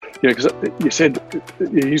because you said,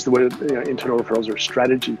 you used the word, internal referrals are a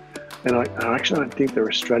strategy, and I actually don't think they're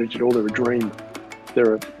a strategy at all. They're a dream.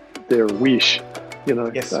 They're a wish.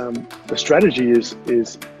 Yes. The strategy is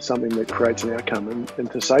something that creates an outcome,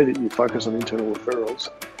 and to say that you focus on internal referrals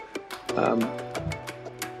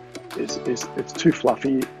it's too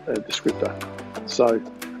fluffy a descriptor. So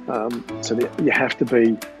you have to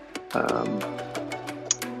be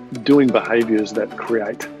doing behaviours that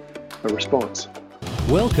create a response.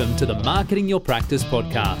 Welcome to the Marketing Your Practice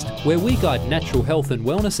podcast, where we guide natural health and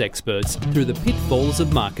wellness experts through the pitfalls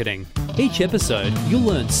of marketing. Each episode, you'll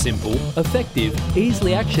learn simple, effective,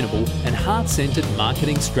 easily actionable, and heart-centered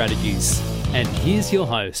marketing strategies. And here's your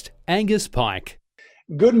host, Angus Pike.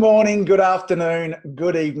 Good morning, good afternoon,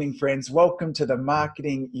 good evening, friends. Welcome to the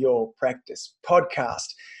Marketing Your Practice podcast.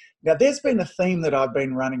 Now, there's been a theme that I've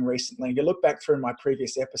been running recently. You look back through my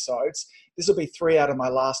previous episodes, this will be 3 out of my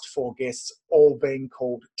last 4 guests, all being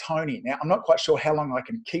called Tony. Now, I'm not quite sure how long I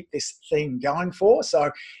can keep this theme going for,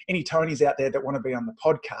 so any Tonys out there that want to be on the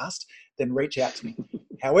podcast, then reach out to me.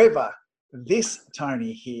 However, this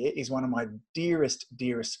Tony here is one of my dearest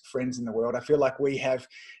friends in the world. I feel like we have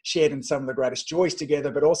shared in some of the greatest joys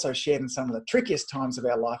together, but also shared in some of the trickiest times of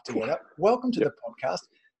our life together. Welcome to the podcast,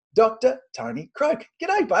 Dr. Tony Croke.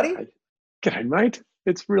 G'day, buddy. G'day, mate.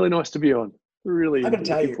 It's really nice to be on. Really I can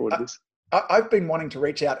tell you, forward to this. I've been wanting to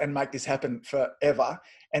reach out and make this happen forever.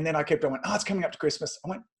 And then I kept on, it's coming up to Christmas. I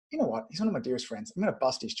went, you know what? He's one of my dearest friends. I'm going to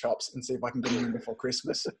bust his chops and see if I can get him in before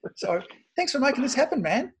Christmas. So thanks for making this happen,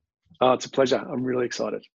 man. Oh, it's a pleasure. I'm really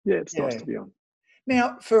excited. Yeah, it's nice to be on.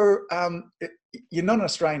 Now, you're not an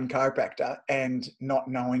Australian chiropractor and not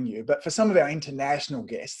knowing you, but for some of our international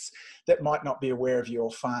guests that might not be aware of your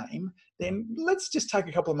fame, then let's just take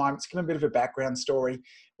a couple of moments, give them a bit of a background story,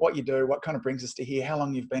 what you do, what kind of brings us to here, how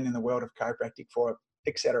long you've been in the world of chiropractic for,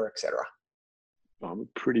 et cetera, et cetera. I'm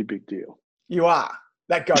a pretty big deal. You are.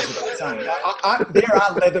 That goes without saying. There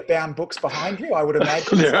are leather-bound books behind you, I would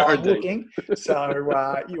imagine. There are I'm looking. So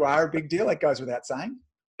you are a big deal. That goes without saying.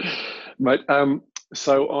 Mate,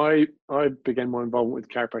 so I began my involvement with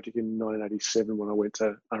chiropractic in 1987 when I went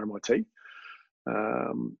to RMIT.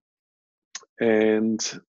 And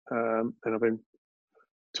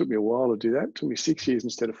took me a while to do that. It took me 6 years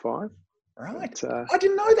instead of 5. Right. But, I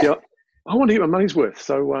didn't know that. Yeah, I wanted to get my money's worth.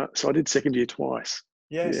 So I did second year twice.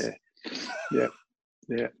 Yes. Yeah.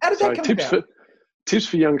 How did that come about? Tips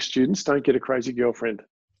for young students: don't get a crazy girlfriend.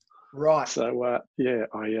 Right. So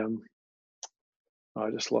I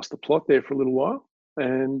just lost the plot there for a little while,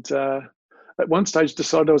 and at one stage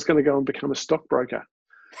decided I was going to go and become a stockbroker.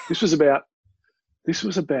 This was about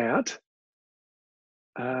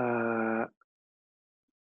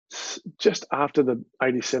just after the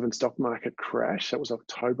 87 stock market crash. That was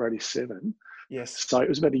October 87. Yes. So it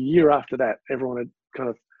was about a year after that. Everyone had kind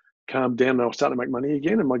of calmed down and I was starting to make money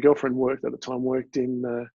again. And my girlfriend worked in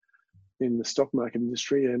the stock market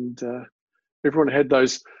industry, and everyone had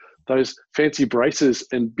those fancy braces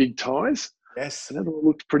and big ties. Yes. And that all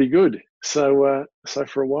looked pretty good. So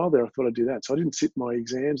for a while there, I thought I'd do that. So I didn't sit my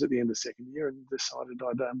exams at the end of second year and decided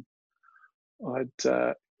I'd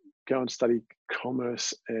go and study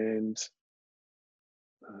commerce and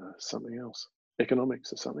something else,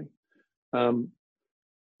 economics or something,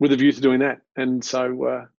 with a view to doing that. And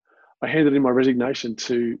so I handed in my resignation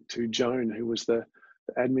to Joan, who was the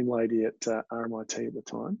admin lady at RMIT at the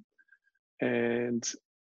time. And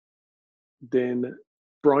then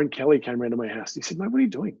Brian Kelly came around to my house. He said, "Mate, what are you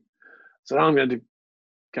doing?" I said, "I'm going to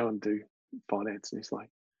go and do finance." And he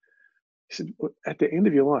said, "Well, at the end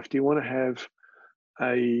of your life, do you want to have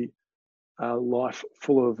a life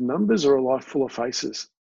full of numbers or a life full of faces?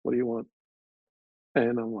 What do you want?"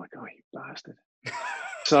 And I'm like, "Oh, you bastard."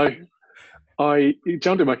 So I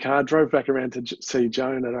jumped in my car, drove back around to see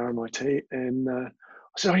Joan at RMIT, and I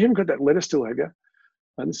said, "Oh, you haven't got that letter still, have you?"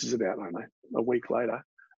 And this is about, I don't know, a week later.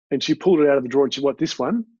 And she pulled it out of the drawer and she "What, this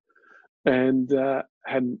one?" And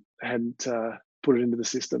hadn't put it into the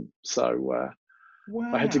system. So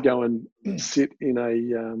Wow. I had to go and sit in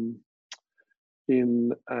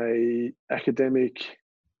a academic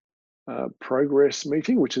progress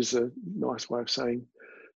meeting, which is a nice way of saying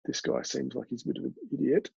this guy seems like he's a bit of an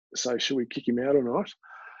idiot. So should we kick him out or not?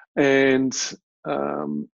 And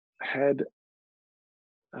had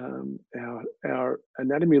our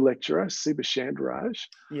anatomy lecturer, Siba Shandaraj,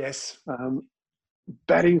 Yes.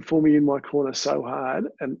 batting for me in my corner so hard,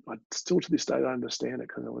 and I still to this day don't understand it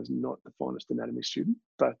because I was not the finest anatomy student,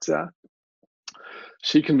 but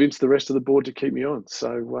she convinced the rest of the board to keep me on.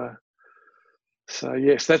 So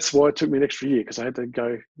yes, that's why it took me an extra year, because I had to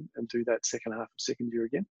go and do that second half of second year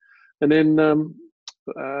again. And then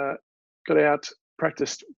got out,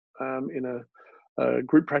 practiced in a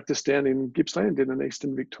group practice down in Gippsland in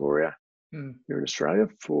Eastern Victoria here in Australia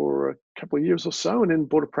for a couple of years or so, and then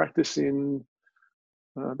bought a practice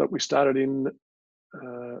that we started in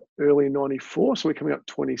early 94. So we're coming up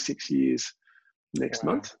 26 years next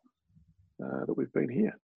month that we've been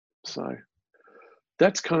here. So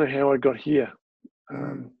that's kind of how I got here.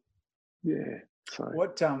 Yeah. So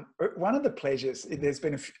what one of the pleasures, there's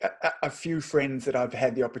been a few friends that I've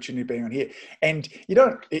had the opportunity of being on here, and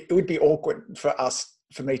it would be awkward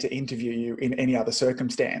for me to interview you in any other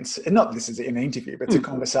circumstance, and not this is an interview, but it's a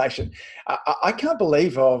conversation. I can't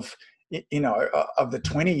believe of the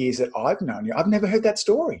 20 years that I've known you, I've never heard that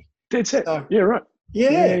story. That's it. So, yeah, right.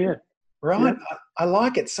 Yeah. Right. Yeah. I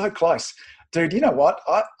like it. So close. Dude, you know what?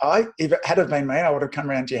 If it had have been me, I would have come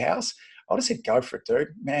around to your house. I would have said, go for it, dude.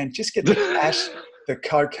 Man, just get the cash, the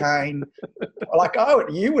cocaine.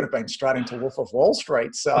 You would have been straight into Wolf of Wall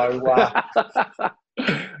Street. So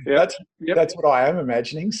that's what I am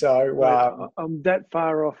imagining. So I'm that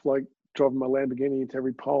far off, like driving my Lamborghini into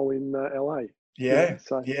every pole in LA. Yeah.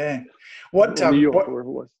 What New York, or wherever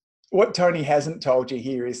it was. What Tony hasn't told you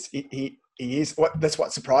here is that's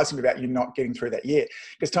what surprised me about you not getting through that year,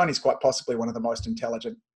 because Tony's quite possibly one of the most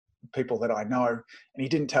intelligent people that I know, and he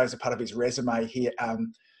didn't tell us a part of his resume here.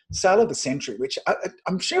 Sale of the Century, which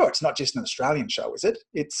I'm sure it's not just an Australian show, is it?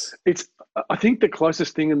 It's. I think the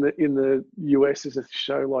closest thing in the US is a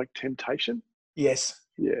show like Temptation. Yes.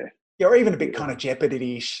 Yeah. Or even a bit kind of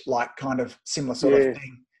Jeopardy-ish, like kind of similar sort of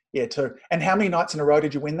thing. Yeah, too. And how many nights in a row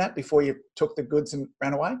did you win that before you took the goods and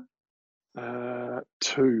ran away?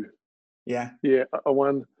 2. Yeah. Yeah, I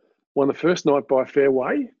won the first night by a fair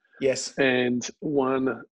way. Yes. And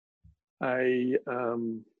won a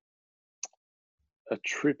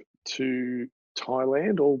trip to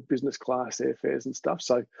Thailand, all business class airfares and stuff.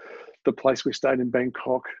 So the place we stayed in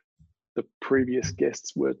Bangkok, the previous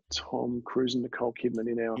guests were Tom Cruise and Nicole Kidman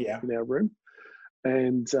in our room,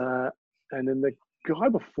 and then the guy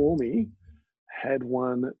before me had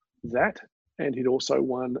won that, and he'd also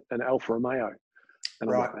won an Alfa Romeo.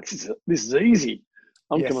 And I'm like, this is easy.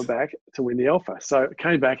 I'm coming back to win the Alfa. So I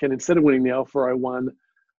came back, and instead of winning the Alfa, I won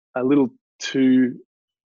a little 2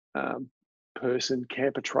 person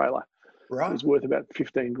camper trailer. Right. It was worth about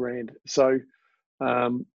 15 grand. So,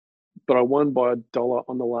 but I won by $1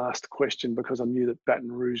 on the last question because I knew that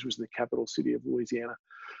Baton Rouge was the capital city of Louisiana.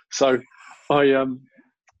 So I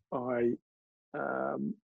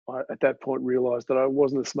at that point realized that I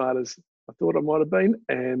wasn't as smart as I thought I might have been,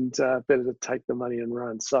 and better to take the money and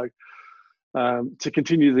run. So to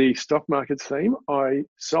continue the stock market theme, I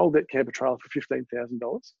sold that camper trailer for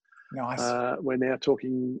 $15,000. Nice. We're now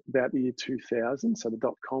talking about the year 2000, so the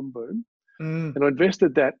 .com boom. And I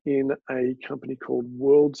invested that in a company called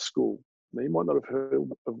World School. Now, you might not have heard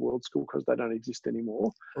of World School because they don't exist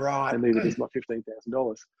anymore. Right. And neither does my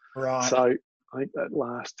 $15,000. Right. So I think that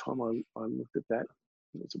last time I looked at that,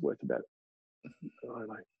 it was worth about, I don't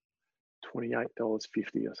know, $28.50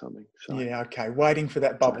 or something. So, yeah, okay. Waiting for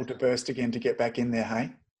that bubble to burst again to get back in there,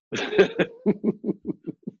 hey?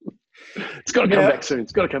 It's got to come back soon.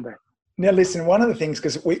 It's got to come back. Now, listen, one of the things,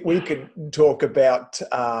 because we could talk about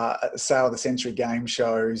Sale of the Century game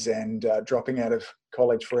shows and dropping out of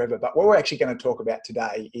college forever, but what we're actually going to talk about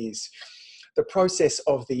today is the process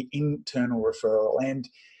of the internal referral. And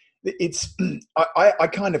it's I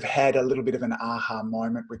kind of had a little bit of an aha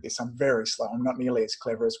moment with this. I'm very slow. I'm not nearly as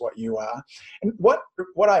clever as what you are. And what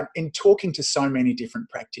I'm in talking to so many different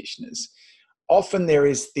practitioners, often there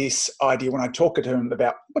is this idea when I talk to them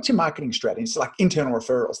about what's your marketing strategy. It's like internal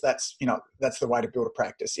referrals. That's the way to build a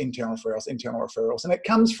practice. Internal referrals. And it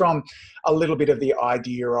comes from a little bit of the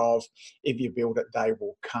idea of if you build it, they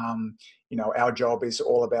will come. Our job is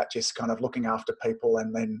all about just kind of looking after people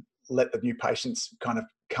and then let the new patients kind of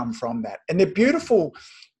come from that. And they're beautiful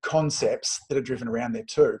concepts that are driven around there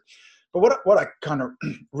too. But what I kind of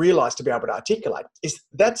realized to be able to articulate is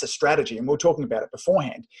that's a strategy, and we were talking about it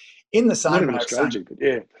beforehand. In the same way, strategy, but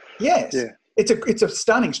yes, it's a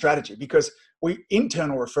stunning strategy, because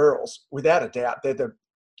internal referrals, without a doubt, they're the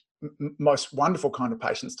most wonderful kind of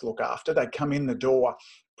patients to look after. They come in the door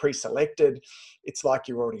pre-selected. It's like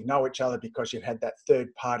you already know each other because you've had that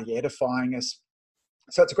third party edifying us.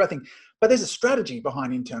 So it's a great thing. But there's a strategy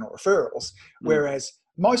behind internal referrals, whereas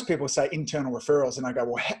most people say internal referrals, and I go,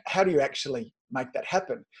 well, how do you actually make that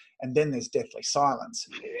happen? And then there's deathly silence.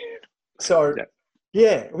 So,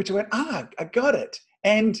 which I went, I got it.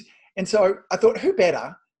 And so I thought, who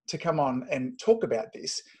better to come on and talk about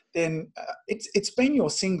this than it's been your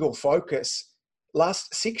single focus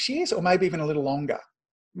last 6 years, or maybe even a little longer.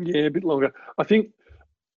 Yeah, a bit longer. I think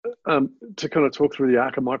to kind of talk through the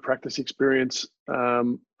arc of my practice experience,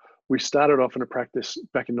 we started off in a practice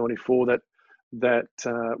back in '94 that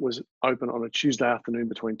was open on a Tuesday afternoon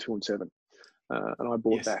between 2 and 7, and I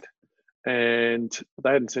bought that. And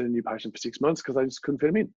they hadn't seen a new patient for 6 months because they just couldn't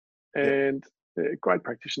fit them in. And a great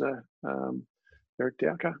practitioner, Eric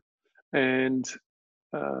Dowker, and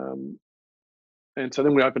so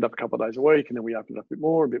then we opened up a couple of days a week, and then we opened up a bit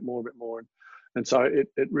more, and so it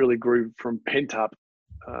really grew from pent up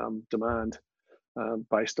demand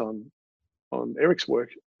based on Eric's work,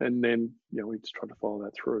 and then we just tried to follow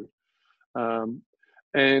that through,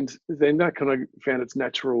 and then that kind of found its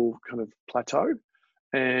natural kind of plateau,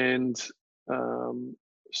 and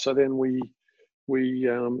so then we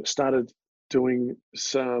started doing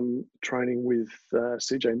some training with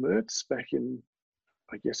CJ Mertz back in,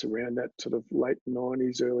 I guess, around that sort of late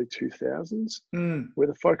 90s, early 2000s, where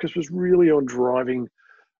the focus was really on driving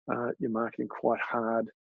your marketing quite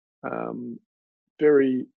hard,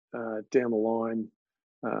 very down the line.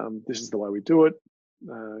 This is the way we do it.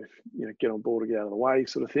 Get on board or get out of the way,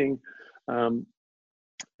 sort of thing.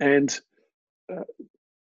 And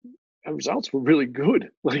our results were really good.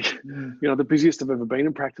 Like, the busiest I've ever been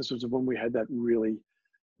in practice was when we had that really,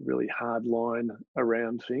 really hard line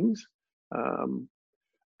around things.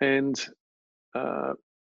 And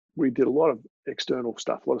we did a lot of external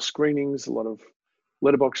stuff, a lot of screenings, a lot of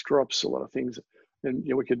letterbox drops, a lot of things. And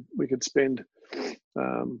we could spend, I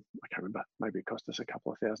can't remember, maybe it cost us a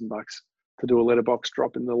couple of $1,000 to do a letterbox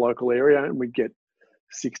drop in the local area, and we'd get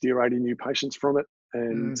 60 or 80 new patients from it,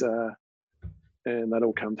 and they'd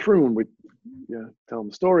all come through, and we'd tell them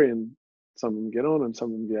the story, and some of them get on, and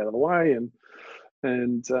some of them get out of the way,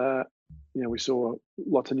 and we saw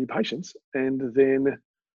lots of new patients, and then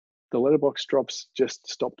the letterbox drops just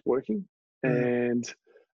stopped working, and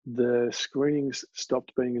the screenings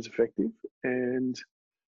stopped being as effective, and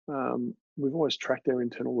we've always tracked our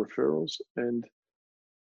internal referrals, and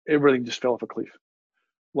everything just fell off a cliff.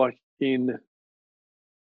 Like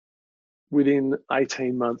within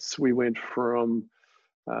 18 months, we went from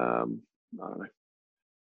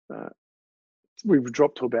we've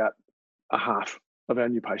dropped to about a half of our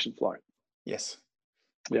new patient flow. Yes.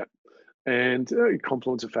 Yeah. And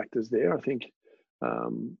confluence of factors there. I think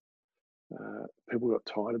people got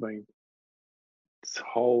tired of being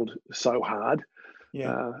told so hard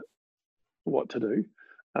what to do.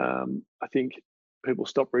 I think people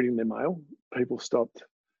stopped reading their mail. People stopped.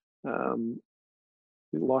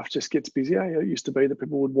 Life just gets busier. It used to be that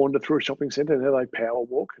people would wander through a shopping centre, and now they power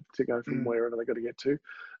walk to go from wherever they got to get to,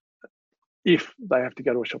 if they have to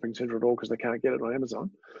go to a shopping centre at all because they can't get it on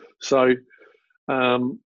Amazon. So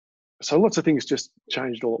lots of things just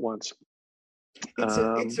changed all at once.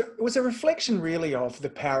 It was a reflection really of the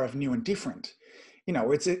power of new and different.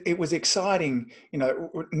 It was exciting.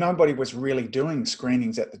 Nobody was really doing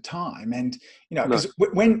screenings at the time, and because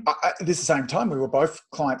when at the same time we were both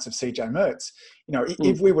clients of CJ Mertz.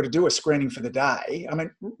 If we were to do a screening for the day, I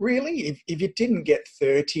mean, really, if you didn't get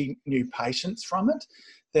 30 new patients from it,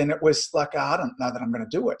 then it was like, I don't know that I'm going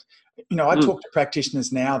to do it. I talk to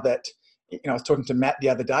practitioners now that. I was talking to Matt the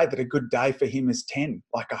other day that a good day for him is 10,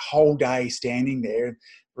 like a whole day standing there,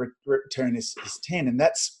 return is 10. And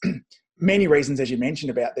that's many reasons, as you mentioned,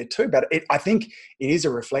 about there too. But I think it is a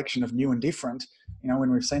reflection of new and different. When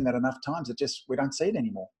we've seen that enough times, we don't see it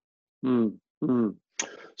anymore.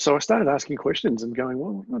 So I started asking questions and going,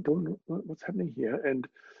 well, what am I doing? What's happening here?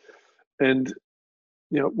 And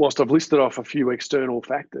whilst I've listed off a few external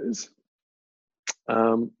factors,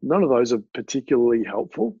 none of those are particularly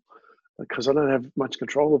helpful, because I don't have much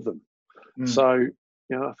control of them. So,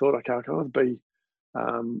 I thought, okay, I can either be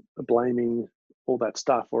blaming all that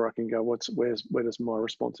stuff, or I can go, where does my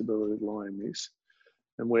responsibility lie in this?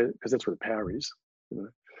 And because that's where the power is,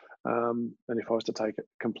 and if I was to take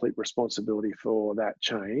complete responsibility for that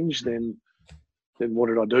change, then what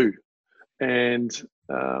did I do? And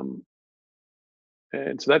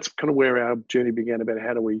so that's kind of where our journey began, about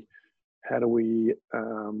how do we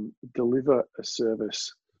deliver a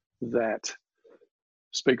service that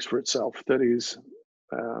speaks for itself, that is,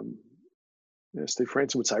 Steve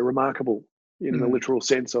Franson would say, remarkable in the literal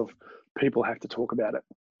sense of people have to talk about it.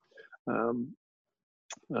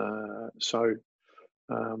 So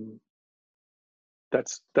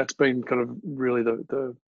that's been kind of really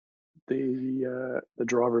the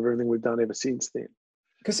driver of everything we've done ever since then.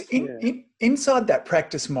 Because inside that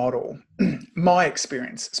practice model, my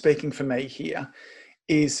experience, speaking for me here,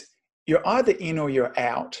 is you're either in or you're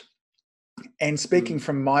out. And speaking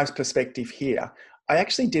from my perspective here, I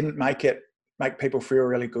actually didn't make people feel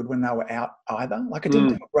really good when they were out either. Like, I didn't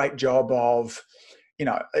do a great job of,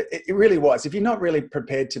 it really was. If you're not really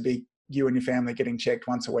prepared to be you and your family getting checked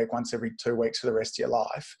once a week, once every 2 weeks for the rest of your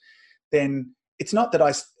life, then it's not that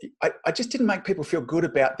I just didn't make people feel good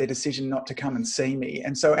about their decision not to come and see me.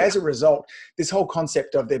 And so as a result, this whole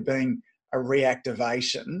concept of there being a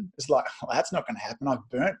reactivation is like, well, that's not going to happen. I've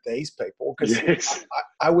burnt these people because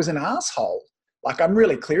I was an asshole. Like, I'm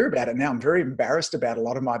really clear about it now. I'm very embarrassed about a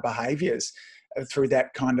lot of my behaviors through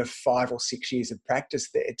that kind of 5 or 6 years of practice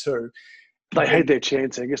there too. They had their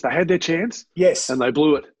chance, I guess. They had their chance. Yes. And they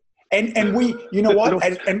blew it. And we, you know what?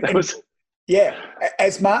 Yeah,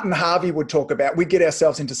 as Martin Harvey would talk about, we get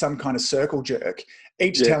ourselves into some kind of circle jerk,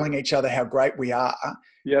 each telling each other how great we are.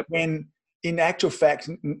 Yep. When in actual fact,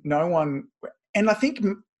 no one, and I think,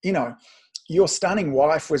 you know, your stunning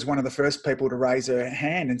wife was one of the first people to raise her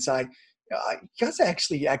hand and say, you guys are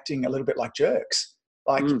actually acting a little bit like jerks.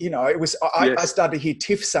 Like, you know, it was, I started to hear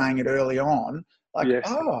Tiff saying it early on, like,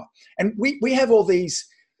 and we have all these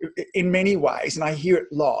in many ways, and I hear it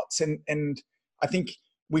lots. And I think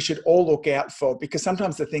we should all look out for, because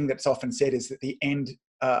sometimes the thing that's often said is that the end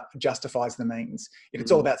justifies the means. It's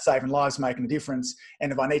all about saving lives, making a difference.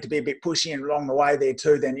 And if I need to be a bit pushy and along the way there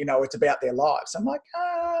too, then, you know, it's about their lives. I'm like,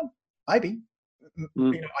 maybe.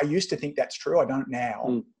 You know, I used to think that's true. I don't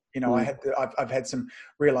now. You know, I've had some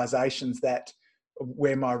realizations that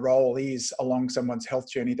where my role is along someone's health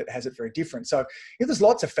journey that has it very different. So there's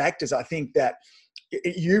lots of factors, I think, that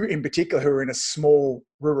you in particular, who are in a small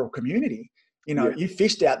rural community, you know, you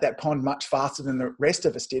fished out that pond much faster than the rest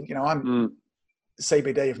of us did. You know, I'm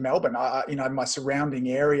CBD of Melbourne. You know, my surrounding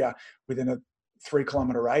area within a 3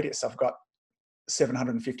 kilometre radius, I've got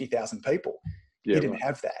 750,000 people. You didn't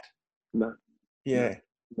have that. No. Yeah.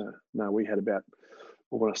 No. We had about,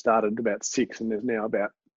 well, when I started, about 6, and there's now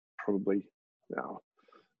about probably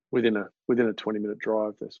within a 20-minute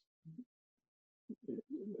drive. There's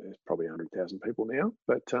probably 100,000 people now.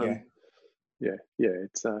 But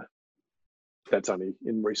it's that's only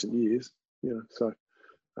in recent years, you know, so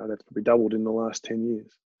that's probably doubled in the last 10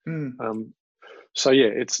 years. I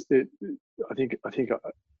think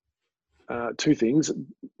two things: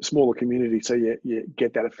 smaller community, so you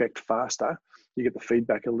get that effect faster, you get the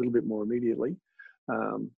feedback a little bit more immediately,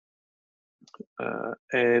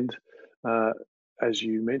 and as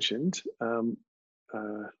you mentioned, you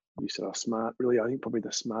said I was smart. Really, I think probably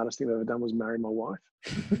the smartest thing I've ever done was marry my wife.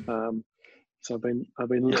 So I've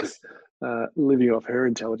been living off her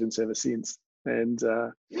intelligence ever since. And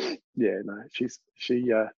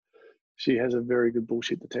she has a very good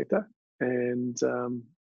bullshit detector, and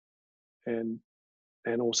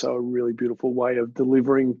also a really beautiful way of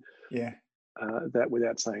delivering that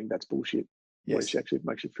without saying that's bullshit. Where she actually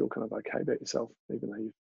makes you feel kind of okay about yourself, even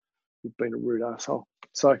though you've been a rude asshole.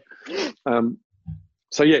 So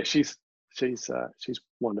she's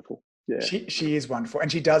wonderful. Yeah. She is wonderful,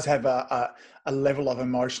 and she does have a level of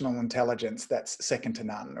emotional intelligence that's second to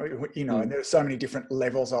none. You know, and there are so many different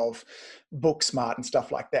levels of book smart and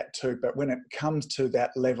stuff like that too. But when it comes to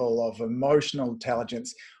that level of emotional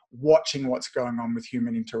intelligence, watching what's going on with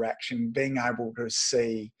human interaction, being able to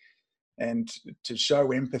see and to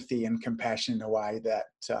show empathy and compassion in a way that,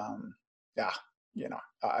 you know,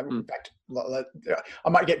 in fact, I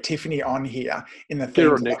might get Tiffany on here in the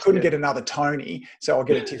thing. I couldn't get another Tony, so I'll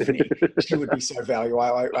get a Tiffany. She would be so valuable.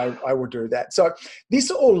 I would do that. So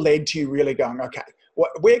this all led to you really going, okay,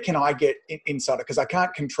 where can I get inside it? Because I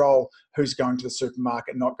can't control who's going to the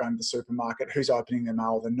supermarket, not going to the supermarket, who's opening their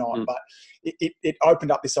mail, they're not. But it opened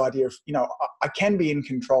up this idea of, you know, I can be in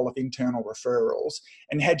control of internal referrals,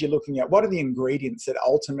 and had you looking at what are the ingredients that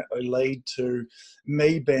ultimately lead to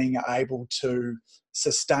me being able to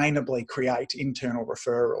sustainably create internal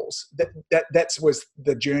referrals. That was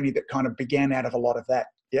the journey that kind of began out of a lot of that.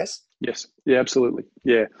 Yes? Yes. Yeah, absolutely.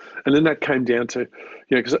 Yeah. And then that came down to, you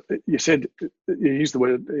know, because you said, you used the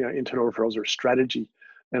word, you know, internal referrals are a strategy.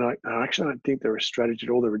 And I actually don't think they're a strategy at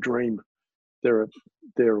all. They're a dream. They're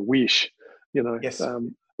a wish, you know. Yes. A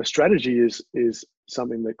strategy is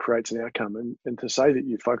something that creates an outcome. And to say that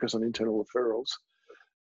you focus on internal referrals,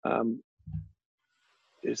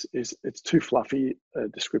 it's too fluffy a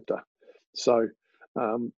descriptor. So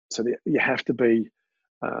you have to be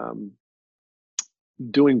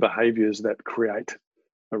doing behaviors that create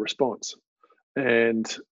a response,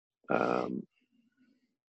 and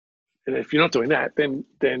if you're not doing that, then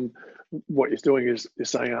what you're doing is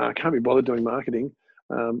saying, I can't be bothered doing marketing,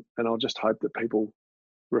 and I'll just hope that people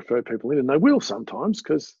refer people in, and they will sometimes,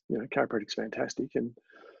 because, you know, chiropractic's fantastic, and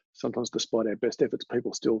sometimes despite our best efforts,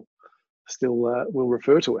 people still will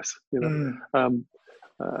refer to us, you know.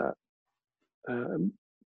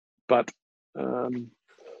 But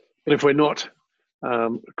if we're not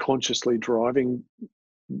consciously driving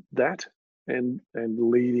that, and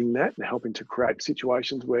leading that and helping to create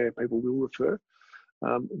situations where people will refer,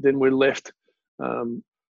 then we're left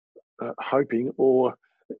hoping, or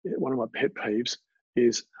one of my pet peeves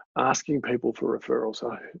is asking people for referrals.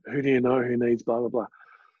 So, who do you know who needs blah, blah,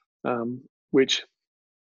 blah? Which,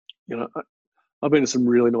 I've been to some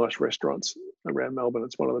really nice restaurants around Melbourne.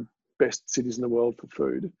 It's one of the best cities in the world for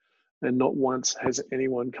food. And not once has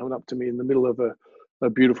anyone come up to me in the middle of a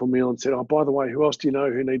beautiful meal and said, oh, by the way, who else do you know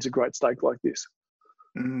who needs a great steak like this?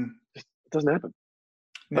 It doesn't happen.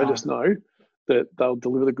 No. They just know that they'll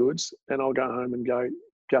deliver the goods, and I'll go home and go,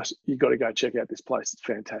 Gus, you've got to go check out this place. It's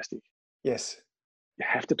fantastic. Yes. You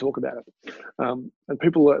have to talk about it. And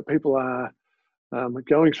people are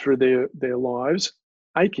going through their lives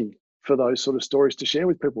aching for those sort of stories to share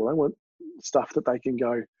with people. They want stuff that they can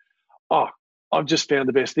go, oh, I've just found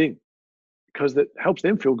the best thing, because that helps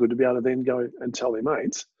them feel good to be able to then go and tell their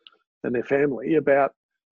mates and their family about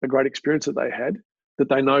a great experience that they had that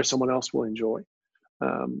they know someone else will enjoy.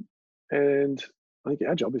 And I think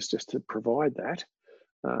our job is just to provide that,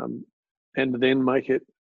 and then make it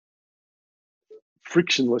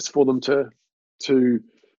frictionless for them to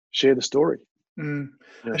share the story,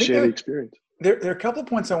 share the experience. There are a couple of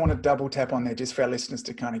points I want to double tap on there just for our listeners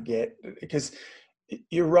to kind of get, because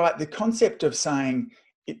you're right. The concept of saying,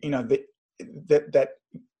 that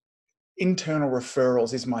internal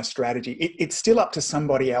referrals is my strategy. It's still up to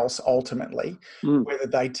somebody else ultimately, whether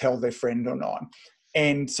they tell their friend or not.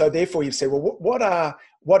 And so therefore you say, well,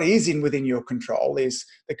 what is within your control is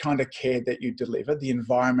the kind of care that you deliver, the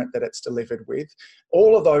environment that it's delivered with,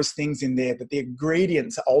 all of those things in there, that the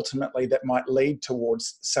ingredients ultimately that might lead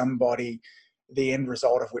towards somebody, the end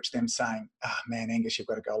result of which them saying, man, Angus, you've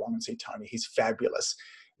got to go along and see Tony. He's fabulous.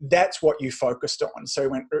 That's what you focused on. So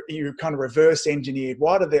when you kind of reverse engineered,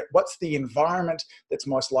 what's the environment that's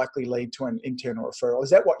most likely lead to an internal referral?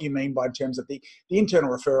 Is that what you mean by in terms of the internal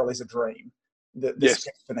referral is a dream? The yes.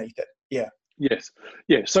 steps beneath it. Yeah. Yes.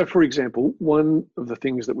 Yeah. So for example, one of the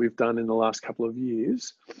things that we've done in the last couple of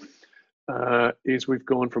years is we've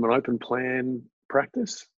gone from an open plan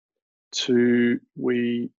practice to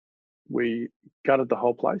we gutted the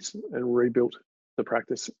whole place and rebuilt the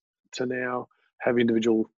practice to now have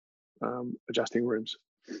individual adjusting rooms.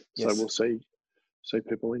 Yes. So we'll see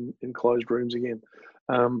people in closed rooms again.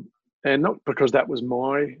 And not because that was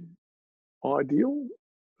my ideal,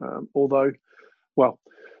 although, well,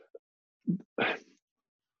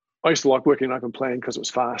 I used to like working in open plan because it was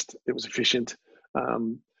fast, it was efficient.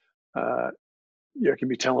 You can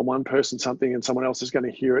be telling one person something and someone else is going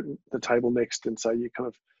to hear it at the table next, and so you're kind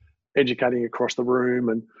of educating across the room,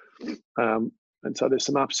 and so there's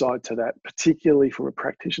some upside to that, particularly from a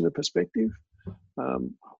practitioner perspective.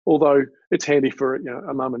 Although it's handy for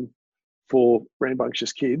a mum and 4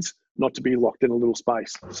 rambunctious kids not to be locked in a little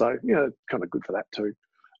space, so kind of good for that too.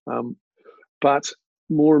 But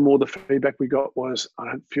more and more the feedback we got was, I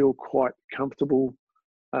don't feel quite comfortable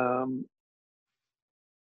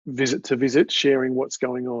visit to visit sharing what's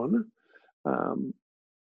going on,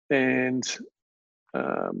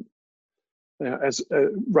 as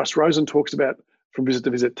Russ Rosen talks about, from visit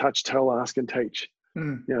to visit, touch, tell, ask, and teach.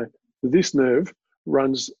 This nerve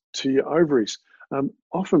runs to your ovaries.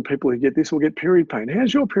 Often people who get this will get period pain.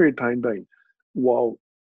 How's your period pain been? While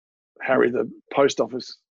Harry, the post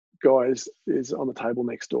office guy, is on the table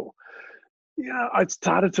next door. I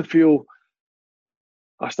started to feel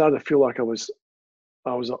like I was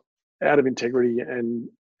out of integrity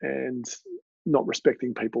and not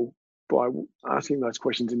respecting people by asking those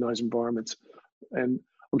questions in those environments. And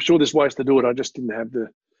I'm sure there's ways to do it. I just didn't have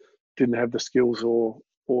the skills or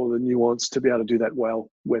the nuance to be able to do that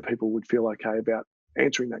well, where people would feel okay about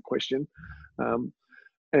answering that question.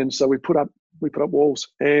 And so we put up walls,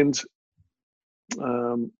 and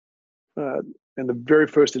the very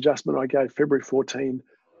first adjustment I gave, February 14,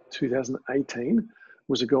 2018,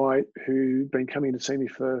 was a guy who'd been coming to see me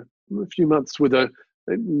for a few months with a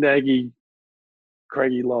naggy,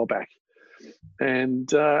 craggy lower back.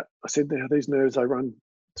 And I said, now these nerves, they run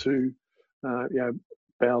to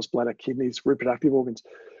bowels, bladder, kidneys, reproductive organs.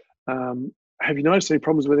 Have you noticed any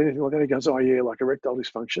problems with anything like that? He goes, oh yeah, like erectile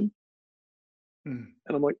dysfunction. And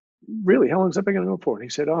I'm like, really? How long has that been going on for? And he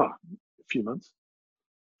said, a few months,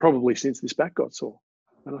 probably since this back got sore.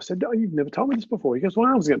 And I said, oh, you've never told me this before. He goes, well,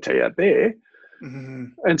 I was going to tell you out there.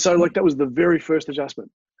 And so that was the very first adjustment.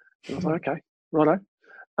 And I was like, okay, righto.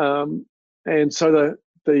 And so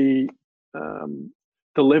the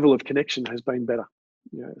level of connection has been better,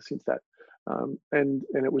 since that. And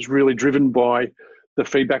it was really driven by the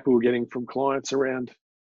feedback we were getting from clients around.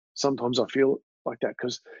 Sometimes I feel like that,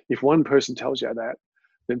 because if one person tells you that,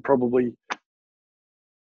 then probably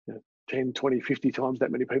 10, 20, 50 times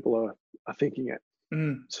that many people are thinking it.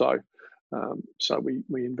 So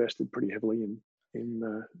we invested pretty heavily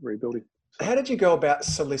in rebuilding. So, how did you go about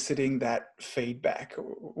soliciting that feedback?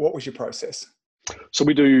 What was your process? So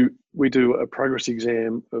we do a progress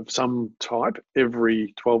exam of some type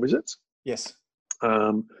every 12 visits. Yes.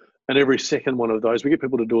 And every second one of those, we get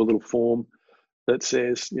people to do a little form that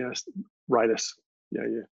says, rate us,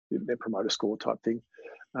 your net promoter score type thing.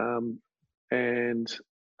 What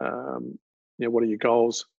are your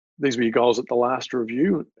goals? These were your goals at the last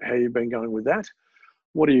review, how you've been going with that.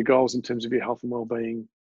 What are your goals in terms of your health and wellbeing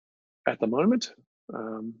at the moment?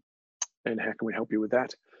 And how can we help you with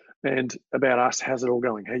that? And about us, how's it all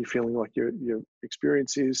going? How are you feeling like your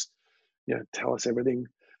experience is? Tell us everything.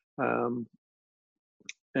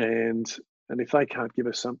 And if they can't give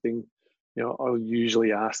us something, I'll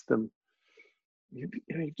usually ask them, you've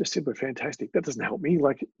just said we're fantastic. That doesn't help me.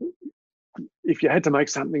 Like, if you had to make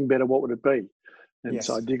something better, what would it be? And Yes.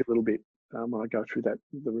 so I dig a little bit when I go through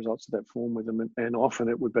the results of that form with them. And often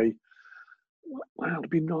it would be, wow,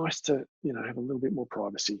 it'd be nice to, have a little bit more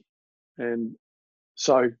privacy. And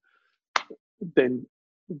so then,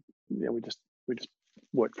 we just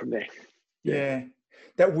work from there. Yeah.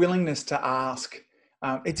 That willingness to ask.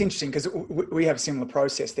 It's interesting because we have a similar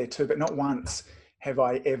process there too, but not once have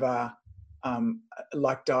I ever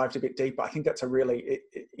dived a bit deeper. I think that's a really,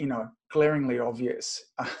 glaringly obvious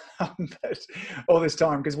but all this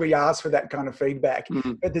time, because we ask for that kind of feedback.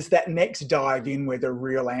 But there's that next dive in where the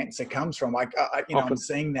real answer comes from. I'm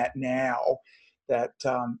seeing that now, that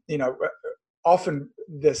often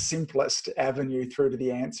the simplest avenue through to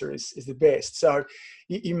the answer is the best. So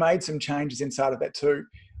you made some changes inside of that too.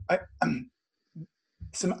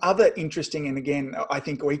 Some other interesting, and again, I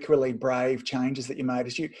think equally brave changes that you made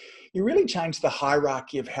is you really changed the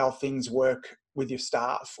hierarchy of how things work with your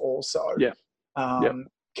staff also. Yeah.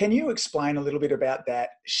 Can you explain a little bit about that,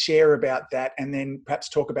 share about that, and then perhaps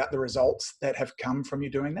talk about the results that have come from you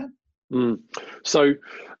doing that? So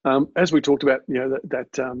as we talked about,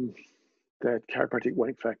 that chiropractic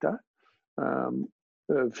wank factor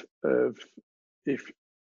of if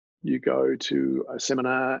you go to a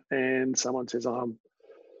seminar and someone says, I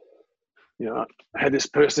had this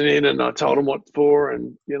person in and I told them what for,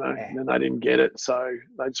 and and they didn't get it, so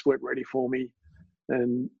they just weren't ready for me.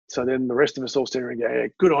 And so then the rest of us all stand around and go, yeah,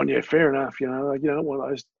 good on you, fair enough. You don't want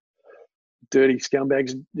those dirty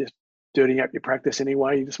scumbags just dirtying up your practice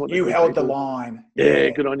anyway. You just want you held the line. Yeah,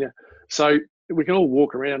 good on you. So we can all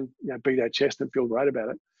walk around, beat our chest and feel great about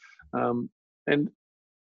it. And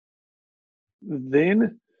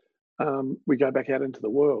then we go back out into the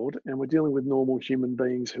world and we're dealing with normal human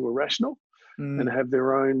beings who are rational and have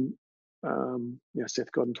their own,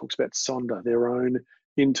 Seth Godin talks about sonder, their own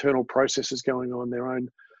internal processes going on, their own,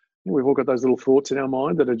 we've all got those little thoughts in our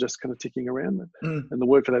mind that are just kind of ticking around. And the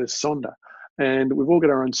word for that is sonder. And we've all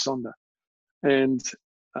got our own sonder. And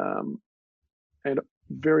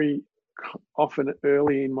very often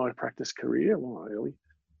early in my practice career,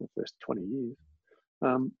 the first 20 years,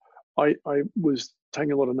 I was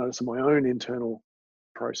taking a lot of notice of my own internal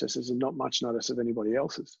processes and not much notice of anybody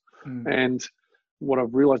else's. And what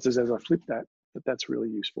I've realized is as I flip that's really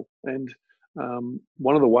useful. And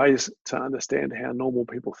one of the ways to understand how normal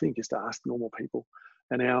people think is to ask normal people.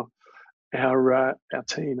 And our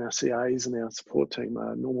team, our CAs and our support team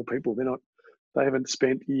are normal people. They haven't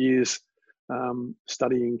spent years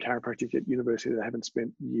studying chiropractic at university. They haven't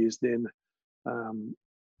spent years then kind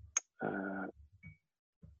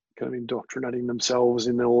of indoctrinating themselves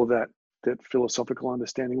in all of that philosophical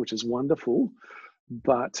understanding, which is wonderful,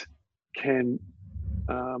 but can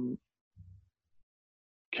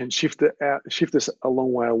shift us a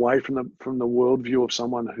long way away from the worldview of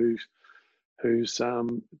someone who's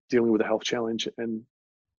dealing with a health challenge and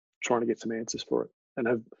trying to get some answers for it, and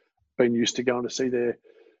have been used to going to see their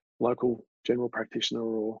local general practitioner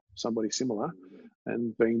or somebody similar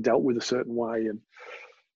and being dealt with a certain way, and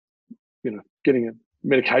getting a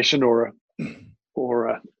medication or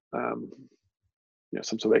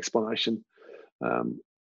some sort of explanation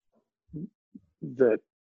that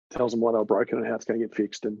tells them why they were broken and how it's going to get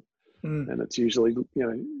fixed, and it's usually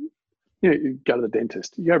you go to the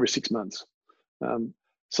dentist, you go every 6 months.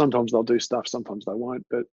 Sometimes they'll do stuff, sometimes they won't,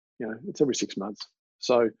 but it's every 6 months.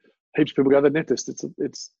 So heaps of people go to the dentist.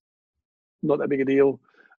 It's not that big a deal.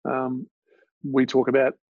 We talk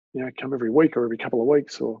about come every week or every couple of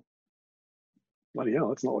weeks, or bloody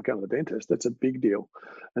hell, it's not like going to the dentist. That's a big deal.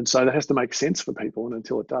 And so that has to make sense for people, and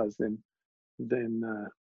until it does, then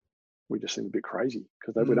we just seem a bit crazy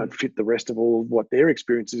because we don't fit the rest of all of what their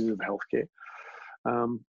experiences of healthcare.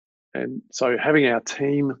 And so having our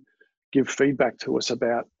team give feedback to us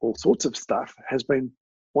about all sorts of stuff has been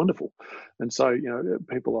wonderful. And so,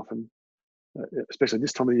 people often, especially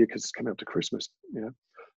this time of the year, because it's coming up to Christmas,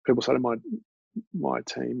 people say to my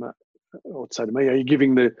team, or say to me, are you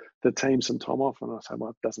giving the team some time off? And I say,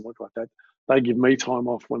 well, it doesn't look like that. They give me time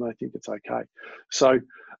off when they think it's okay. So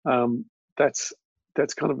that's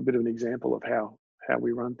kind of a bit of an example of how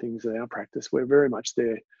we run things in our practice. We're very much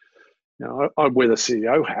there. I wear the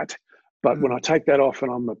CEO hat, but when I take that off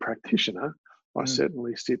and I'm a practitioner, I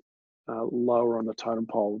certainly sit lower on the totem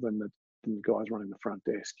pole than the guys running the front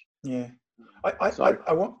desk. Yeah.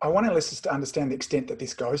 I want our listeners to understand the extent that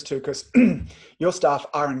this goes to, because your staff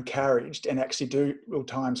are encouraged and actually will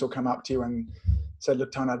come up to you and say,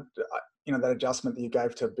 look, Tony, that adjustment that you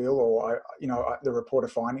gave to Bill, or, the report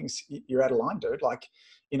of findings, you're out of line, dude. Like,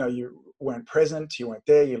 you weren't present, you weren't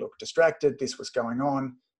there, you looked distracted, this was going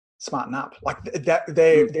on, smarten up. Like that,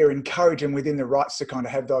 they're encouraging within the rights to kind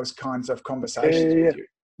of have those kinds of conversations with you.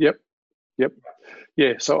 Yep.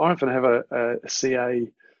 Yeah. So I often have a CA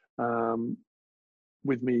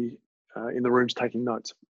with me in the rooms taking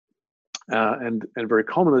notes. And very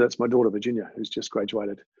commonly, that's my daughter, Virginia, who's just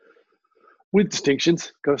graduated with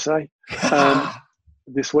distinctions, got to say,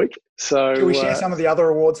 this week. So can we share some of the other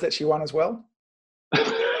awards that she won as well?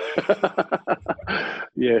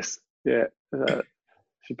 Yes. Yeah.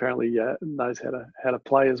 She apparently knows how to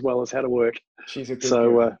play as well as how to work. She's a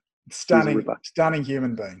good stunning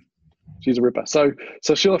human being. She's a ripper. So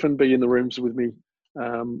she'll often be in the rooms with me,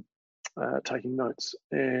 taking notes,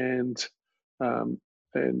 and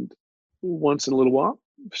once in a little while,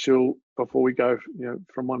 before we go,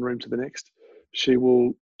 from one room to the next, she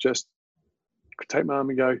will just take my arm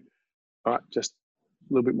and go, all right, just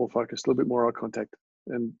a little bit more focused, a little bit more eye contact,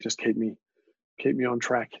 and just keep me on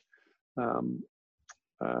track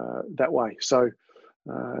that way. So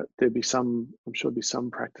I'm sure there'd be some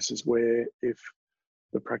practices where if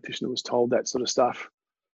the practitioner was told that sort of stuff,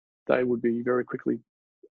 they would be very quickly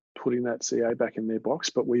putting that CA back in their box,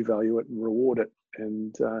 but we value it and reward it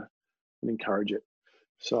and encourage it.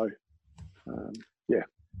 So, yeah.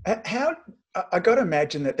 How, I got to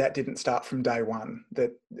imagine that didn't start from day one,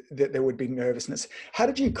 that there would be nervousness. How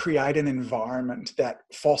did you create an environment that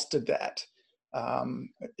fostered that,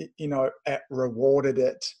 rewarded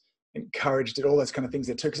it, encouraged it, all those kind of things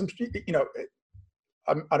there too? Because,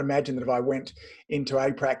 I'd imagine that if I went into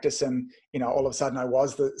a practice and, all of a sudden I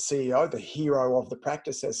was the CEO, the hero of the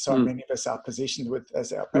practice, as so many of us are positioned with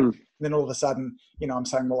as our practice, and then all of a sudden, I'm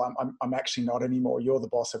saying, well, I'm actually not anymore. You're the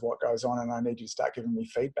boss of what goes on, and I need you to start giving me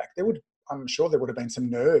feedback. I'm sure there would have been some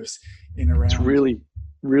nerves in around. It's really,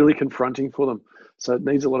 really confronting for them. So it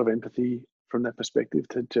needs a lot of empathy from that perspective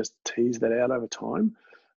to just tease that out over time.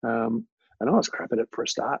 And I was crap at it for a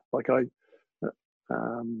start. Like I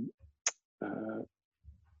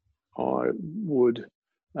would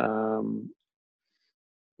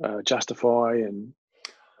justify and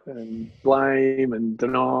blame and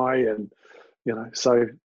deny, and so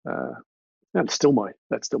that's still my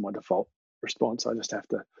default response. I just have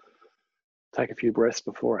to take a few breaths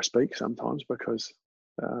before I speak sometimes, because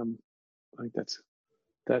I think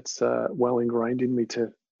that's well ingrained in me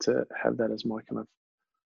to have that as my kind of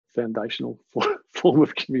foundational form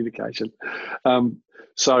of communication.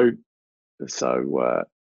 So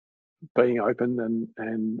being open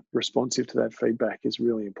and responsive to that feedback is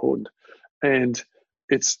really important, and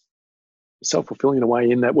it's self-fulfilling in a way,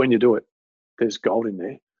 in that when you do it, there's gold in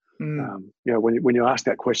there. When you ask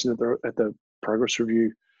that question at the progress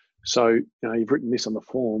review, so you've written this on the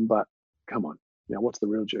form, but come on, what's the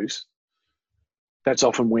real juice? That's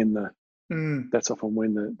often when the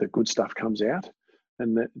good stuff comes out,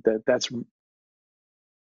 and that's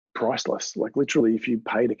priceless. Like literally, if you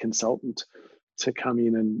paid a consultant to come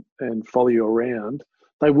in and follow you around,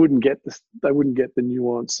 they wouldn't get the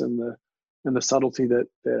nuance and the subtlety that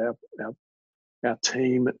our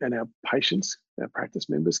team and our patients, our practice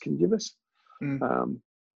members, can give us.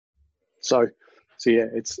 So yeah,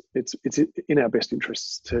 it's in our best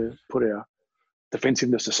interests to put our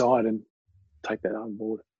defensiveness aside and take that on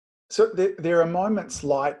board. So there are moments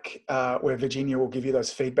like where Virginia will give you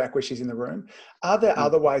those feedback where she's in the room. Are there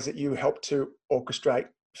other ways that you help to orchestrate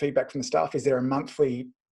feedback from the staff? Is there a monthly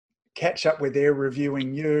catch up where they're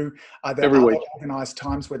reviewing you? Are there other organised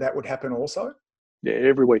times where that would happen also? Yeah,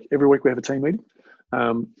 every week. Every week we have a team meeting,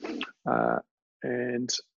 and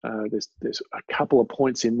there's a couple of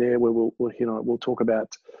points in there where we'll talk about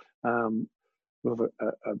we'll have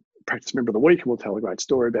a practice member of the week, and we'll tell a great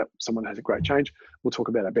story about someone who has a great change. We'll talk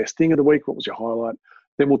about our best thing of the week. What was your highlight?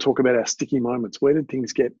 Then we'll talk about our sticky moments. Where did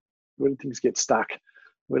things get stuck?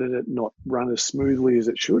 Where did it not run as smoothly as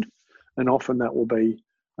it should? And often that will be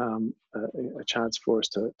a chance for us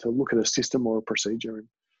to look at a system or a procedure,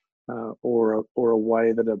 or a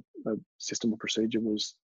way that a system or procedure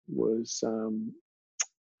was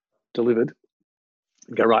delivered,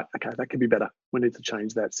 and go, right, okay, that could be better. We need to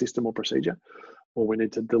change that system or procedure, or we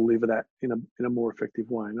need to deliver that in a more effective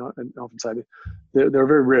way. And I often say that there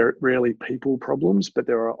are very rarely people problems, but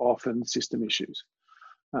there are often system issues.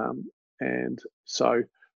 And so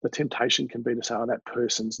the temptation can be to say, oh, that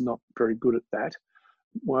person's not very good at that.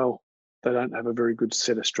 Well, they don't have a very good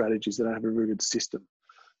set of strategies. They don't have a very good system.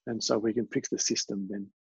 And so we can fix the system, then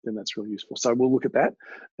that's really useful. So we'll look at that.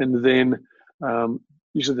 And then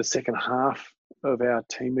usually the second half of our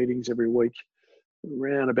team meetings every week,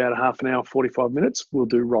 around about a half an hour, 45 minutes, we'll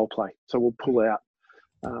do role play. So we'll pull out,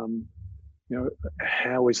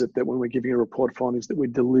 how is it that when we're giving a report of findings that we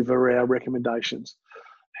deliver our recommendations?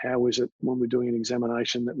 How is it when we're doing an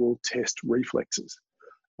examination that we'll test reflexes?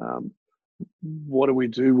 What do we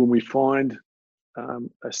do when we find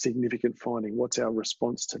a significant finding? What's our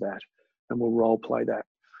response to that? And we'll role play that.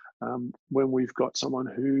 When we've got someone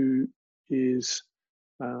who is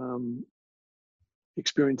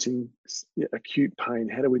experiencing acute pain,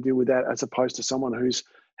 how do we deal with that, as opposed to someone who's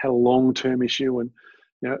had a long-term issue, and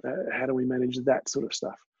how do we manage that sort of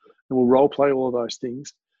stuff? And we'll role play all of those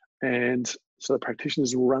things, and so the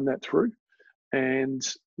practitioners will run that through, and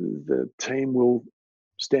the team will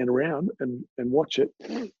stand around and watch it,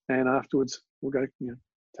 and afterwards we'll go,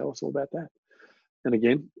 tell us all about that. And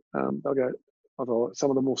again, they'll go, some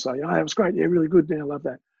of them will say, oh, that was great, yeah, really good, yeah, I love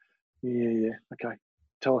that. Yeah, okay,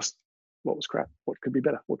 tell us what was crap, what could be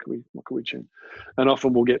better, what could we tune? And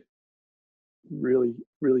often we'll get really,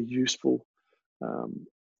 really useful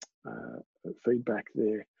feedback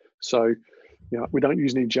there. So, we don't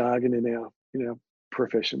use any jargon in our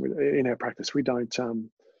profession, in our practice. We don't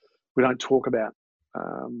talk about.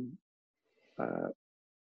 I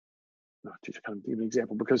can't give an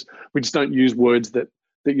example, because we just don't use words that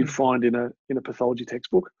you'd find in a pathology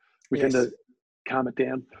textbook. We tend to calm it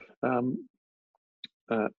down,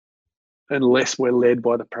 unless we're led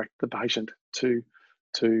by the patient to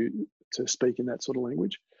speak in that sort of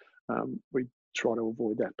language. We try to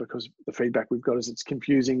avoid that, because the feedback we've got is it's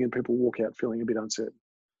confusing and people walk out feeling a bit uncertain.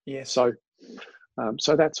 Yes. So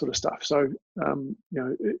that sort of stuff. So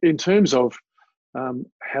in terms of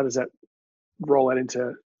how does that roll out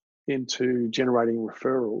into generating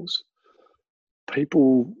referrals,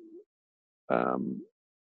 people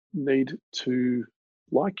need to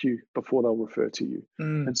like you before they'll refer to you.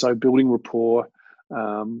 And so building rapport,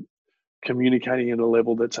 communicating at a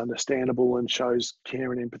level that's understandable and shows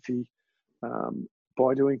care and empathy,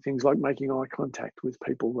 by doing things like making eye contact with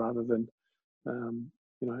people rather than,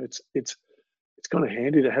 it's kind of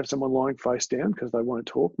handy to have someone lying face down because they won't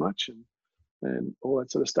talk much and all that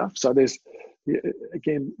sort of stuff. So there's,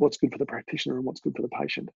 again, what's good for the practitioner and what's good for the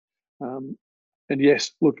patient. And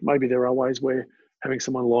yes, look, maybe there are ways where having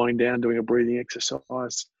someone lying down doing a breathing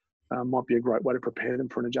exercise might be a great way to prepare them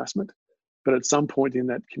for an adjustment. But at some point in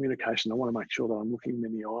that communication, I want to make sure that I'm looking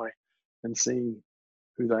them in the eye and seeing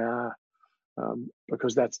who they are,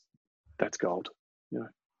 because that's gold.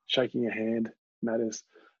 Shaking a hand matters.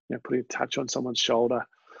 Putting a touch on someone's shoulder,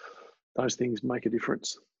 those things make a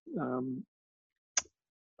difference.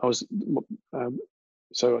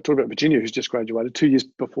 So I talked about Virginia, who's just graduated. 2 years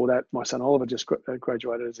before that, my son Oliver just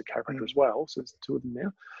graduated as a chiropractor as well. So there's two of them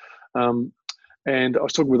now. And I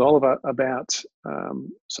was talking with Oliver about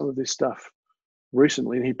some of this stuff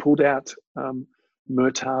recently, and he pulled out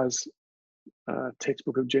Murtaugh's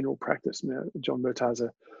textbook of general practice. Now, John Murtaugh's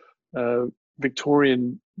a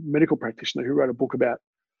Victorian medical practitioner who wrote a book about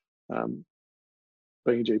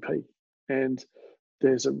being a GP. And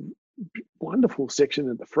there's a wonderful section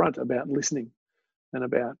at the front about listening and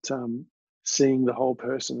about seeing the whole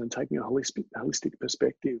person and taking a holistic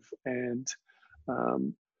perspective, and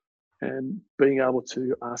being able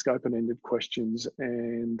to ask open-ended questions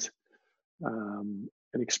and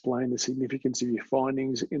explain the significance of your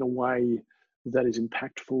findings in a way that is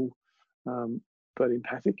impactful, but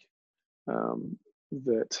empathic,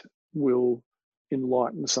 that will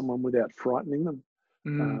enlighten someone without frightening them,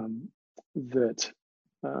 that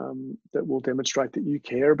will demonstrate that you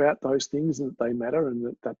care about those things and that they matter and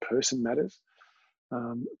that that person matters,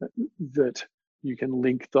 that you can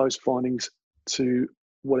link those findings to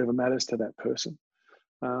whatever matters to that person.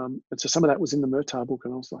 And so some of that was in the Murtaugh book,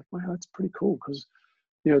 and I was like, wow, that's pretty cool, because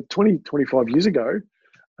 20, 25 years ago,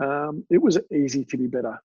 it was easy to be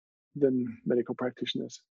better than medical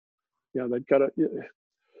practitioners. They'd got to,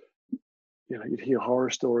 you'd hear horror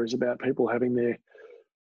stories about people having their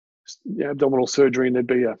abdominal surgery and there'd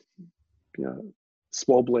be a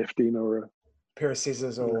swab left in, or pair of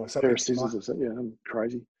scissors or something. Pair of scissors or something. Yeah,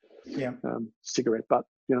 crazy. Yeah. Cigarette butt,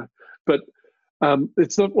 but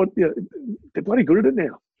it's not what, they're bloody good at it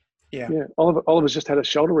now. Yeah. Yeah. Oliver's just had a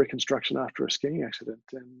shoulder reconstruction after a skiing accident,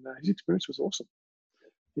 and his experience was awesome.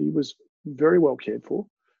 He was very well cared for,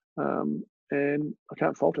 and I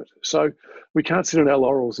can't fault it. So we can't sit on our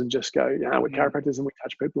laurels and just go, we're chiropractors and we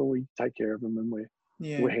touch people and we take care of them and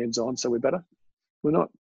we're hands on, so we're better. We're not.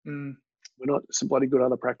 We're not some bloody good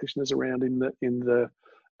other practitioners around in the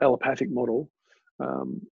allopathic model.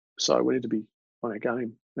 So we need to be on our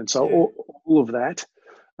game. And so all of that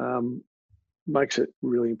makes it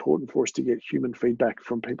really important for us to get human feedback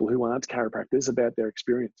from people who aren't chiropractors about their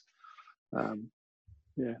experience.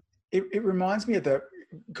 It reminds me of the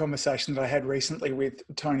conversation that I had recently with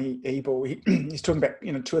Tony Ebel. He's talking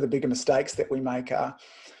about, two of the bigger mistakes that we make are,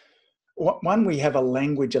 one, we have a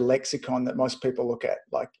language, a lexicon that most people look at,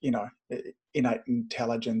 like, innate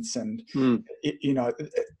intelligence and,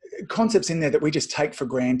 concepts in there that we just take for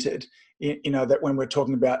granted, that when we're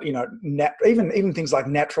talking about, even things like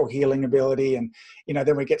natural healing ability and,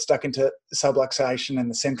 then we get stuck into subluxation and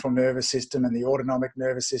the central nervous system and the autonomic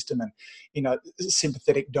nervous system and,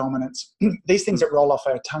 sympathetic dominance, these things that roll off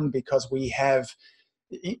our tongue because we have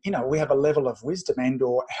a level of wisdom and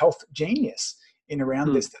or health genius in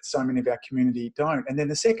around this that so many of our community don't. And then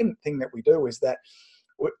the second thing that we do is that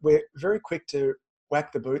we're very quick to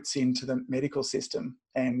whack the boots into the medical system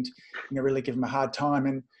and really give them a hard time.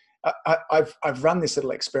 And I've run this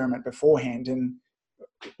little experiment beforehand, and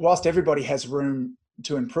whilst everybody has room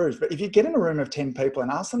to improve, but if you get in a room of 10 people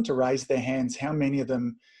and ask them to raise their hands, how many of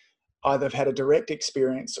them either have had a direct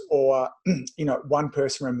experience or, one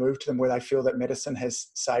person removed to them where they feel that medicine has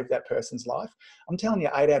saved that person's life, I'm telling you,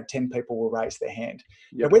 8 out of 10 people will raise their hand.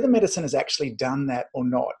 Now, whether medicine has actually done that or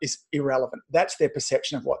not is irrelevant. That's their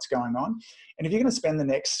perception of what's going on. And if you're going to spend the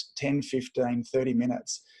next 10, 15, 30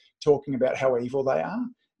 minutes talking about how evil they are,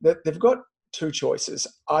 they've got two choices: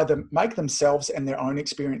 either make themselves and their own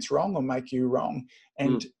experience wrong or make you wrong.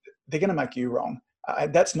 And they're going to make you wrong.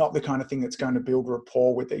 That's not the kind of thing that's going to build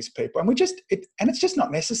rapport with these people. And it's just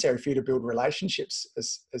not necessary for you to build relationships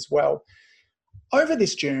as well. Over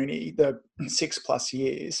this journey, the 6+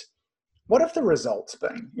 years, what have the results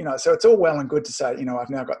been? So it's all well and good to say, I've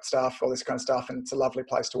now got staff, all this kind of stuff, and it's a lovely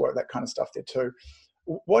place to work, that kind of stuff there too.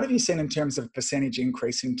 What have you seen in terms of percentage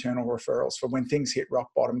increase in internal referrals from when things hit rock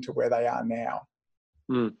bottom to where they are now?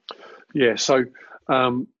 So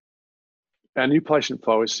our new patient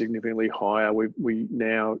flow is significantly higher. We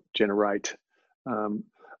now generate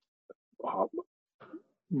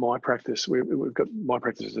my practice. We've got my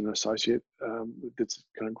practice as an associate that's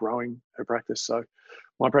kind of growing her practice. So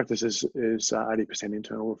my practice is 80%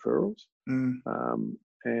 internal referrals,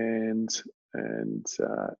 and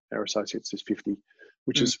our associates is 50,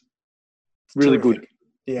 which is really terrific.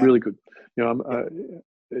 Good. Really good. And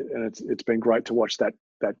it's been great to watch that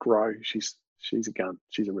grow. She's a gun.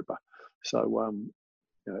 She's a ripper. So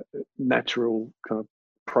natural kind of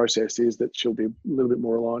process is that she'll be a little bit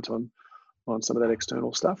more reliant on some of that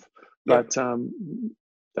external stuff, but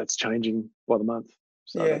that's changing by the month.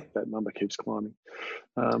 So that number keeps climbing.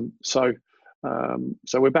 So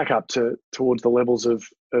we're back up towards the levels of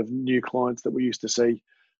new clients that we used to see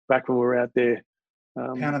back when we were out there.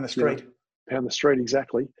 Pounding the street. Pound the street,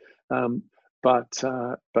 exactly. But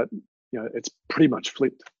it's pretty much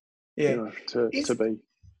flipped. To be.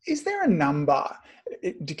 Is there a number,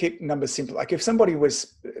 to keep numbers simple, like if somebody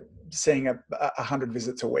was seeing 100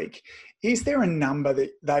 visits a week, is there a number that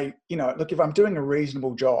they, look, if I'm doing a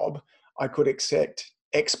reasonable job, I could accept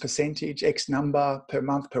X percentage, X number per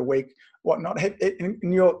month, per week, whatnot?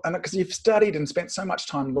 Because you've studied and spent so much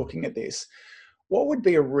time looking at this, what would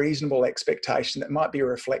be a reasonable expectation that might be a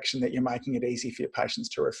reflection that you're making it easy for your patients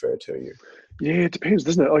to refer to you? Yeah, it depends,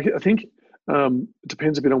 doesn't it? I think it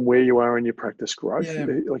depends a bit on where you are in your practice growth.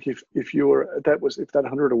 Like if that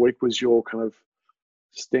 100 a week was your kind of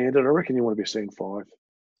standard, I reckon you want to be seeing 5.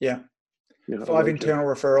 Yeah. 5 internal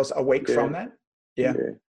referrals a week from that. Yeah.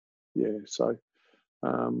 So,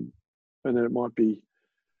 and then it might be,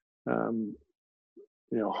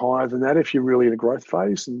 higher than that if you're really in a growth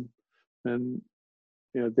phase, and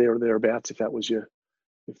there or thereabouts if that was your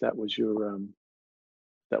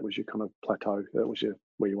kind of plateau, that was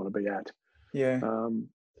where you want to be at.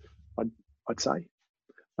 I'd say,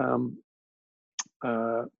 and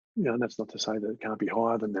that's not to say that it can't be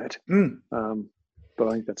higher than that. But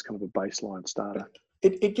I think that's kind of a baseline starter.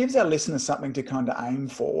 It gives our listeners something to kind of aim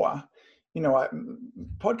for.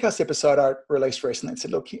 Podcast episode I released recently and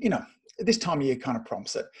said, look, this time of year kind of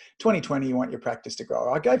prompts it. 2020, you want your practice to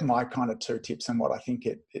grow. I gave my kind of 2 tips on what I think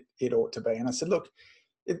it ought to be. And I said, look,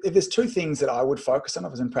 if there's two things that I would focus on if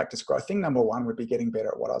I was in practice growth, thing number one would be getting better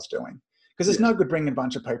at what I was doing. Because it's no good bringing a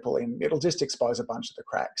bunch of people in. It'll just expose a bunch of the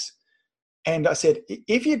cracks. And I said,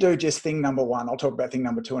 if you do just thing number one, I'll talk about thing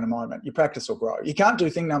number two in a moment, your practice will grow. You can't do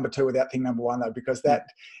thing number two without thing number one, though, because that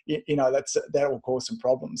will cause some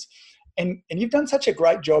problems. And you've done such a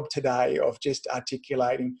great job today of just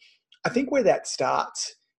articulating. I think where that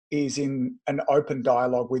starts is in an open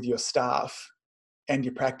dialogue with your staff and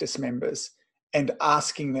your practice members, and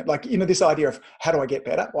asking them, like, this idea of how do I get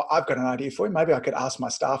better? Well, I've got an idea for you. Maybe I could ask my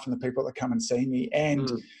staff and the people that come and see me and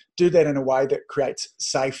do that in a way that creates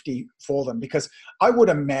safety for them. Because I would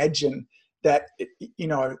imagine that,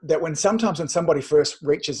 that when somebody first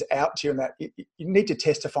reaches out to you, and that you need to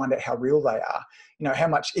test to find out how real they are, how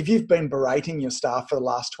much, if you've been berating your staff for the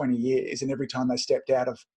last 20 years and every time they stepped out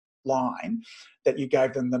of line that you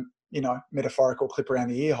gave them the metaphorical clip around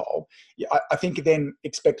the ear hole, I think then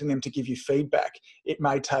expecting them to give you feedback, it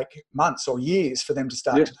may take months or years for them to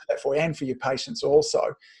start to do that for you and for your patients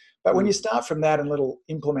also. But when you start from that and little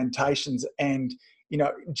implementations and,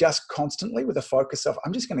 just constantly with a focus of,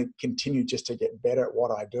 I'm just going to continue just to get better at what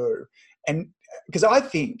I do. And because I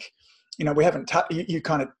think, we haven't, you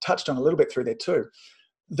kind of touched on a little bit through there too.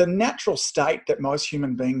 The natural state that most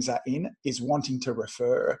human beings are in is wanting to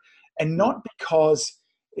refer, and not because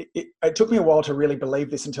it took me a while to really believe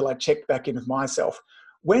this until I checked back in with myself.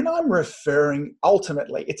 When I'm referring,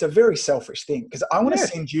 ultimately, it's a very selfish thing because I want to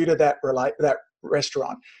send you to that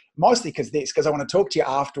restaurant, mostly because I want to talk to you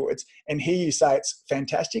afterwards and hear you say it's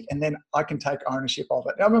fantastic, and then I can take ownership of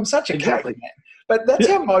it. I'm such a caveman, but that's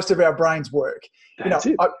how most of our brains work.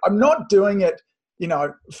 I'm not doing it,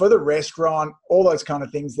 for the restaurant, all those kind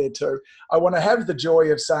of things there too. I want to have the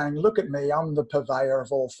joy of saying, look at me, I'm the purveyor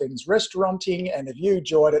of all things restauranting, and if you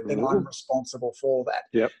enjoyed it, then I'm responsible for that.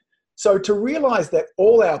 Yep. So to realize that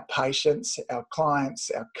all our patients, our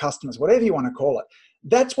clients, our customers, whatever you want to call it,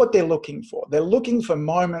 that's what they're looking for. They're looking for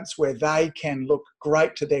moments where they can look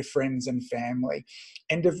great to their friends and family.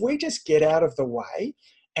 And if we just get out of the way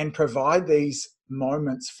and provide these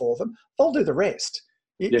moments for them, they'll do the rest.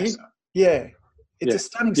 It's a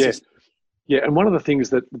stunning system. Yeah, and one of the things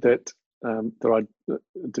that I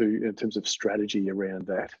do in terms of strategy around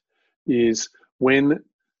that is when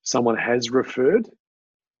someone has referred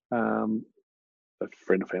a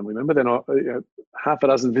friend or family member, then half a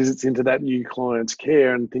dozen visits into that new client's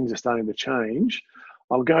care and things are starting to change,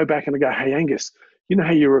 I'll go back and I go, hey, Angus, you know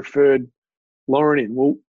how you referred Lauren in?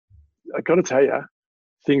 Well, I got to tell you,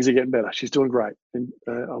 things are getting better. She's doing great. And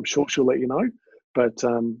I'm sure she'll let you know. But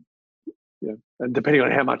and depending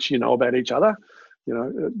on how much you know about each other,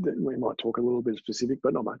 we might talk a little bit specific,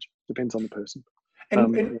 but not much. Depends on the person.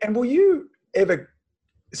 And will you ever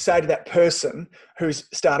say to that person who's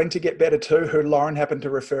starting to get better too, who Lauren happened to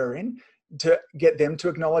refer in, to get them to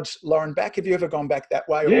acknowledge Lauren back? Have you ever gone back that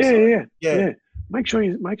way? Yeah. Make sure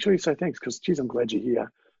you say thanks, because geez, I'm glad you're here.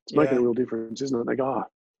 It's making a real difference, isn't it? They go,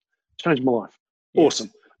 changed my life. Awesome.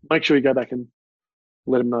 Yes. Make sure you go back and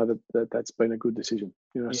let them know that's been a good decision.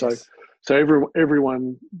 So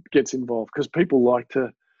everyone gets involved, because people like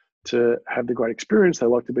to have the great experience. They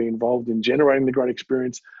like to be involved in generating the great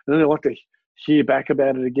experience, and then they like to hear back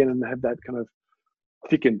about it again and have that kind of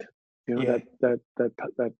thickened, that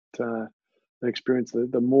experience.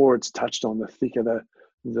 The more it's touched on, the thicker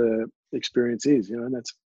the experience is, and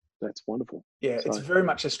that's wonderful. Yeah, it's very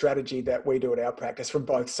much a strategy that we do at our practice from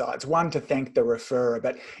both sides. One, to thank the referrer,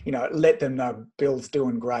 but let them know Bill's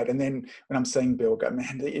doing great. And then when I'm seeing Bill, go,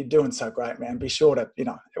 man, you're doing so great, man. Be sure to,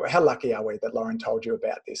 how lucky are we that Lauren told you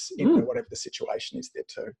about this, whatever the situation is there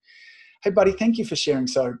too. Hey, buddy, thank you for sharing.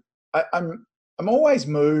 So I'm always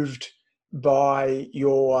moved by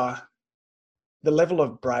the level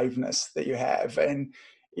of braveness that you have, and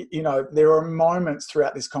there are moments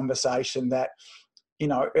throughout this conversation that.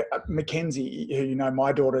 Mackenzie, who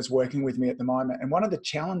my daughter is working with me at the moment, and one of the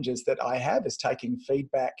challenges that I have is taking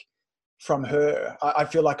feedback from her. I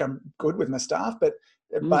feel like I'm good with my staff, but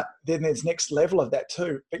then there's next level of that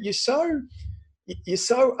too. But you're so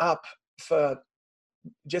up for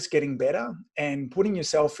just getting better and putting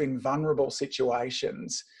yourself in vulnerable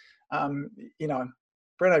situations.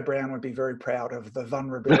 Breno Brown would be very proud of the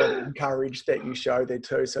vulnerability and courage that you show there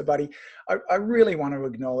too. So, buddy, I really want to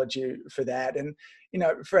acknowledge you for that. And,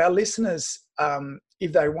 for our listeners,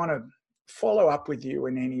 if they want to follow up with you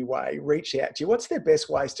in any way, reach out to you, what's their best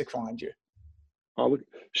ways to find you? Oh, look,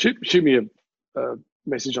 shoot me a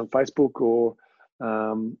message on Facebook, or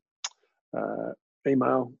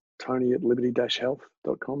email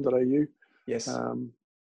tony@liberty-health.com.au. Yes. I'm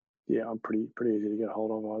pretty easy to get a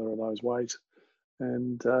hold of either of those ways.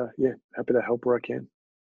 And happy to help where I can.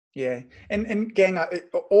 Yeah. And gang,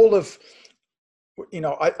 all of,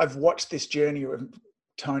 I've watched this journey of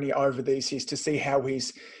Tony over these years to see how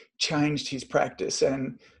he's changed his practice.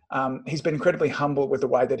 And he's been incredibly humble with the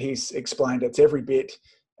way that he's explained it. It's every bit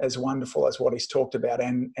as wonderful as what he's talked about,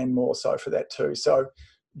 and more so for that too. So,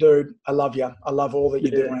 dude, I love you. I love all that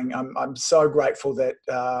you're doing. I'm so grateful that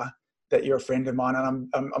that you're a friend of mine, and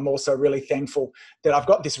I'm also really thankful that I've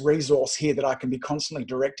got this resource here that I can be constantly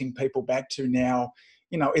directing people back to now.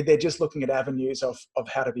 They're just looking at avenues of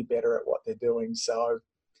how to be better at what they're doing. So,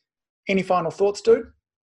 any final thoughts, dude?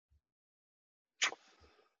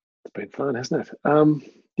 It's been fun, hasn't it?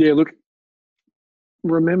 Yeah, look,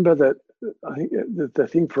 remember that I think the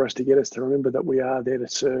thing for us to get us to remember that we are there to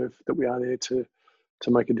serve, that we are there to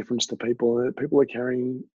make a difference to people, and that people are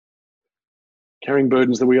carrying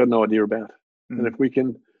burdens that we got no idea about. And if we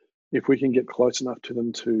can get close enough to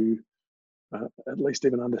them to at least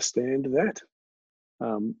even understand that,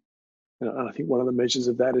 and I think one of the measures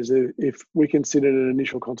of that is if we can sit in an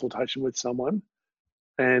initial consultation with someone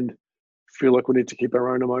and feel like we need to keep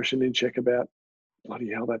our own emotion in check about,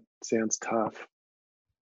 bloody hell, that sounds tough,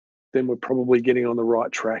 then we're probably getting on the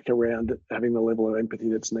right track around having the level of empathy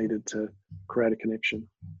that's needed to create a connection.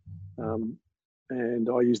 And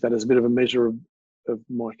I use that as a bit of a measure of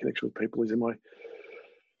my connection with people is, am I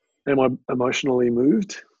emotionally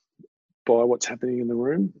moved by what's happening in the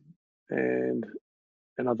room, and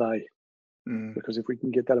are they? Because if we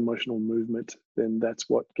can get that emotional movement, then that's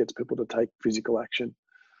what gets people to take physical action,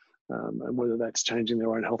 and whether that's changing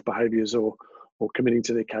their own health behaviours or committing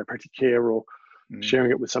to their chiropractic care or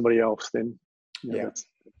sharing it with somebody else, then that's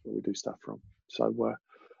where we do stuff from. So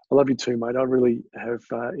I love you too, mate. I really have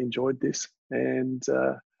enjoyed this, and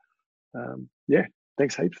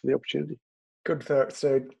thanks heaps for the opportunity. Good.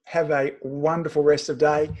 So have a wonderful rest of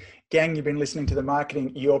day. Gang, you've been listening to the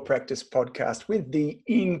Marketing Your Practice podcast with the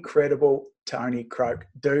incredible Tony Croke.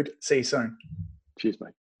 Dude, see you soon. Cheers,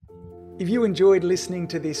 mate. If you enjoyed listening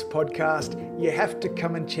to this podcast, you have to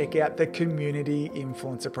come and check out the Community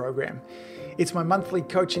Influencer Program. It's my monthly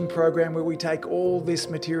coaching program where we take all this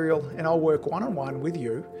material and I'll work one-on-one with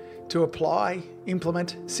you to apply,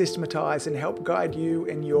 implement, systematize, and help guide you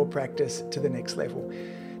and your practice to the next level.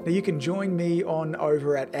 Now you can join me on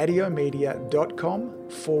over at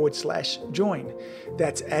adiomedia.com/join.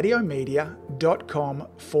 That's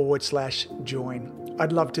adiomedia.com/join.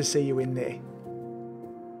 I'd love to see you in there.